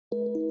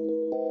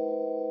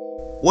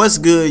What's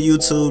good,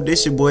 YouTube?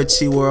 This your boy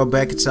T World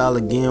back at y'all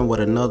again with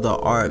another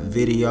art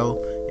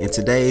video. In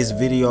today's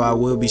video I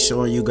will be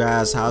showing you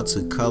guys how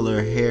to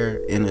color hair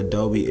in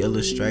Adobe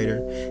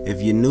Illustrator.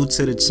 If you're new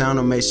to the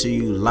channel, make sure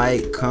you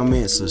like,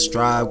 comment,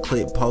 subscribe,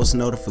 click post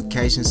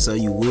notifications so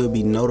you will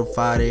be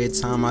notified every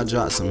time I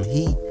drop some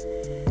heat.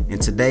 In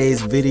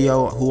today's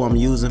video, who I'm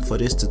using for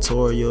this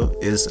tutorial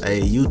is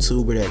a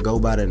YouTuber that go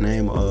by the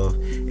name of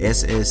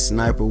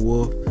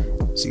SSSniperWolf.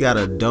 She got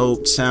a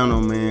dope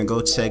channel, man.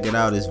 Go check it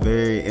out. It's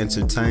very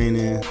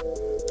entertaining.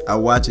 I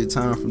watch it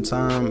time from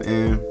time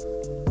and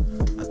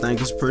I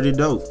think it's pretty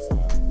dope.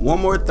 One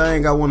more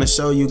thing I want to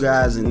show you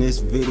guys in this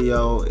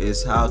video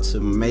is how to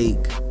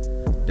make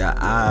the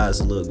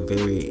eyes look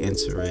very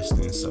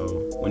interesting.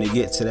 So when you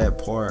get to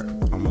that part,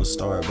 I'm gonna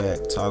start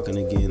back talking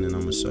again and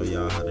I'm gonna show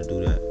y'all how to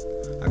do that.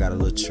 I got a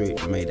little trick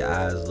to make the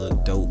eyes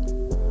look dope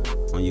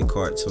on your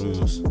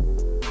cartoons.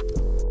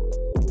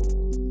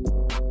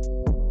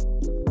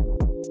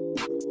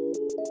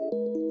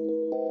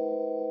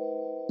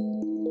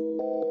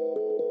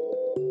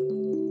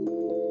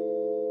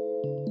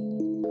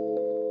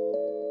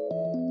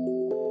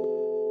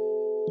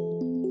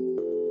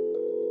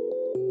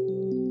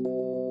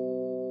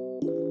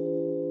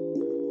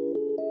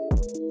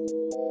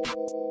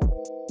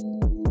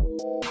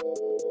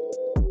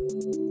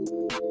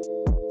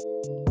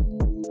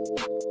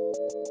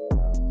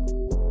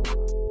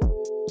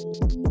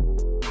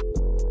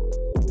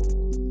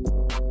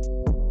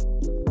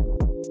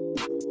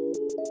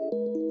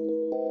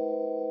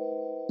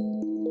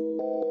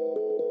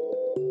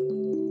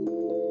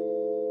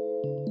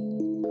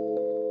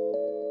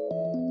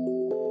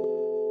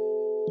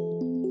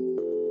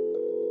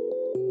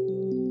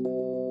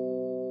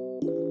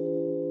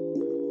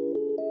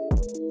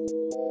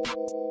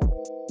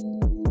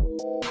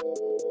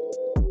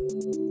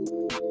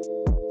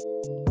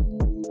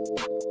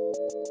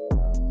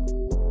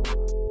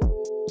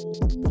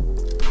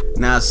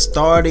 Now,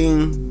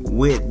 starting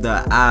with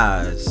the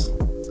eyes,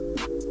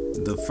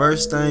 the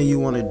first thing you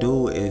want to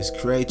do is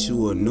create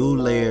you a new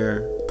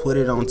layer, put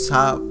it on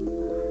top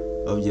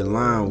of your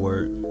line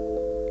work,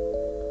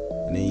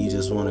 and then you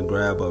just want to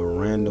grab a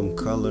random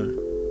color.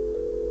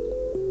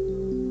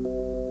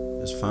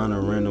 Just find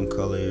a random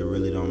color. It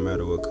really don't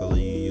matter what color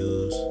you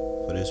use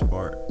for this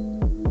part.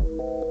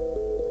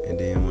 And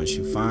then once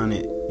you find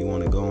it, you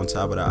want to go on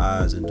top of the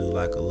eyes and do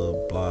like a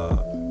little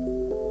blob.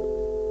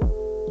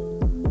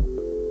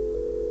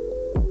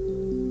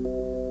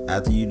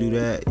 After you do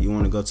that, you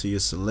want to go to your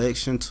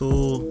selection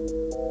tool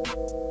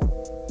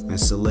and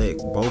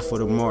select both of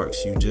the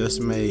marks you just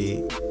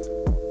made,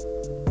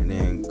 and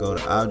then go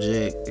to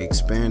object,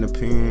 expand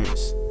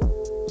appearance.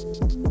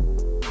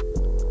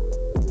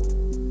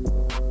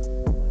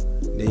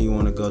 Then you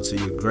want to go to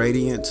your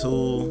gradient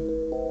tool,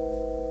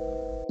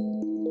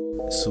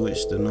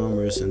 switch the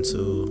numbers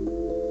into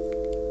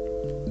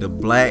the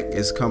black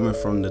is coming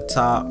from the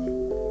top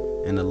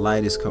and the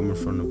light is coming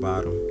from the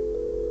bottom.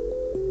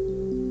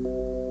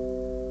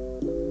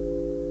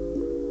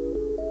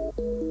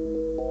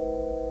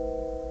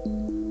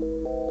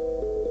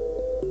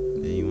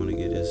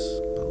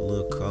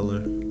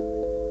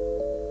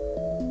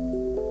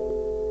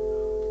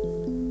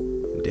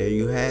 There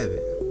you have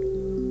it.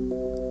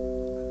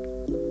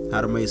 How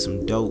to make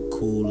some dope,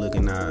 cool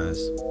looking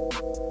eyes.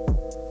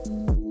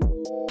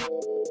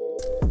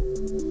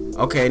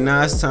 Okay,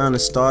 now it's time to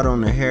start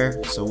on the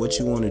hair. So what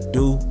you want to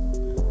do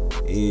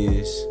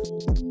is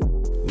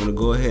you want to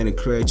go ahead and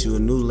create you a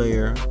new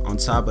layer on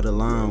top of the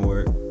line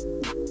work.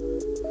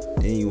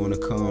 Then you want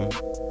to come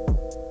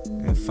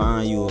and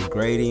find you a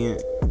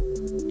gradient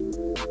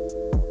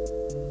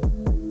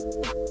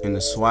in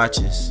the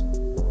swatches.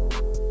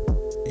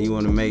 You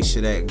want to make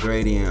sure that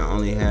gradient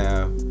only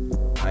have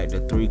like the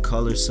 3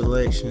 color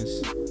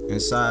selections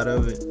inside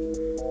of it,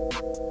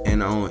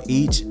 and on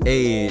each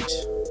edge,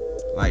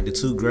 like the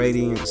 2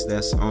 gradients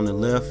that's on the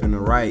left and the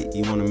right,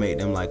 you want to make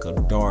them like a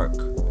dark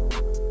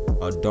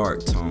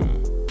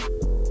tone,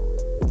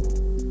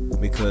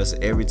 because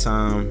every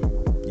time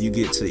you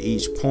get to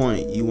each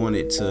point you want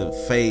it to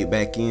fade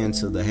back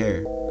into the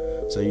hair,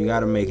 so you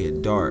got to make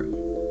it dark.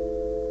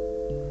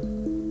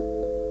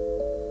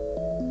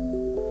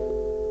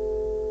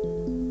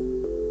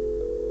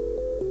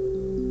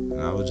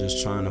 I was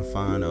just trying to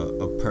find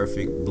a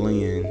perfect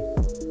blend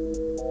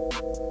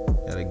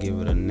that'll give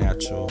it a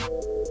natural.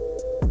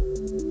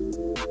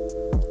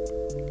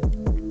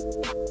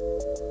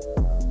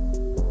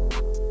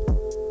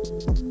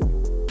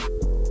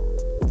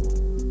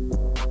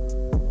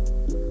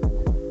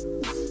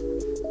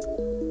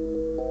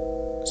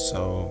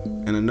 So,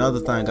 and another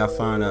thing I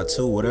found out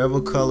too,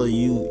 whatever color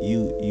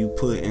you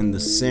put in the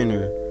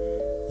center,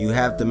 you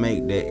have to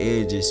make the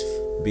edges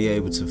be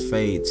able to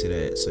fade to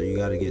that, so you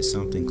got to get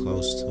something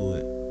close to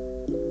it.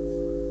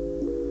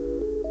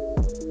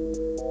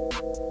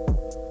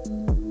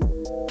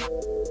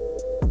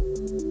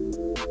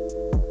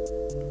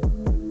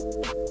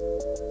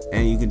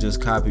 And you can just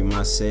copy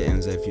my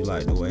settings if you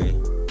like the way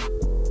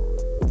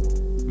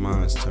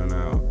mine's turn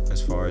out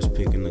as far as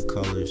picking the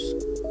colors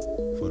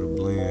for the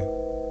blend.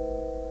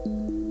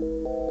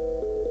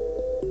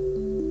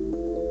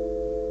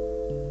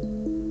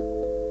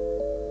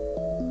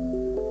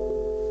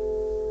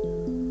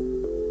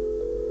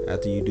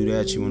 After you do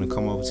that, you want to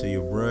come over to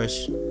your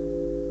brush.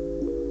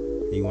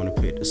 You want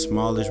to pick the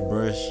smallest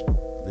brush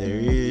there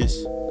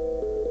is.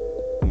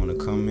 You want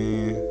to come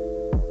in,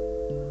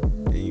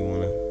 then you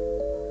want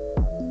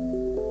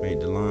to make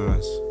the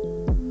lines.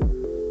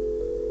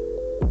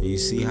 And you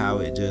see how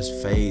it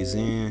just fades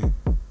in,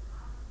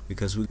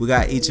 because we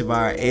got each of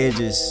our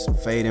edges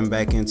fading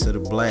back into the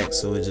black,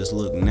 so it just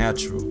look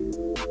natural.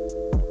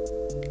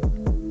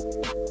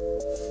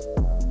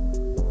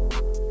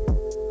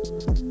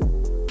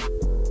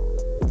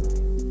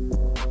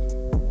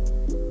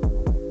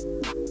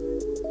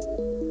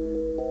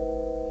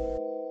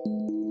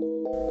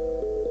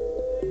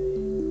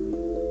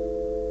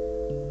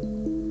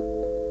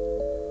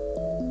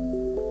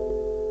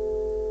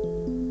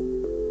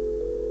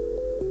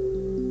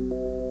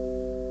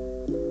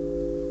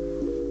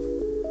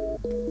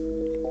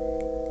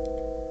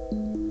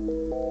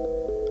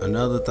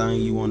 Another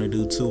thing you want to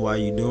do too while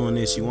you're doing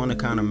this, you want to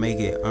kind of make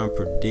it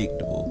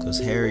unpredictable, because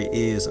Harry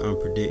is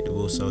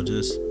unpredictable. So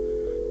just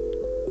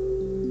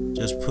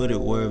put it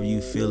wherever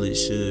you feel it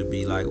should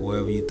be, like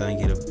wherever you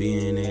think it'll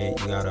be in it.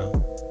 You gotta,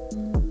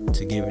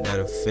 to give it that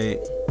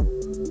effect,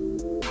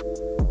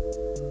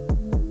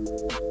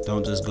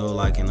 don't just go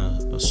like in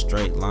a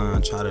straight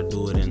line. Try to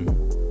do it and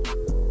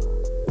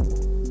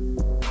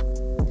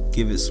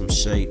give it some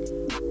shape.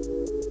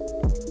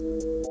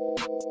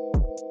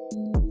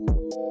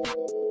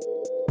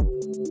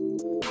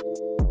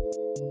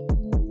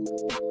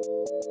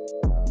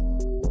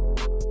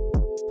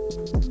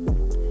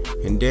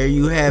 And there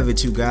you have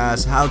it, you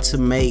guys, how to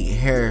make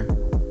hair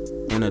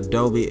in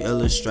Adobe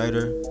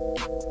Illustrator.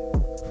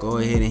 Go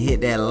ahead and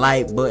hit that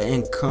like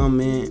button,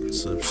 comment,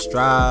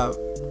 subscribe.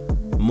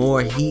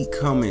 More heat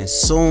coming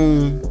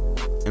soon,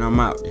 and I'm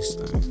out this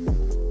thing.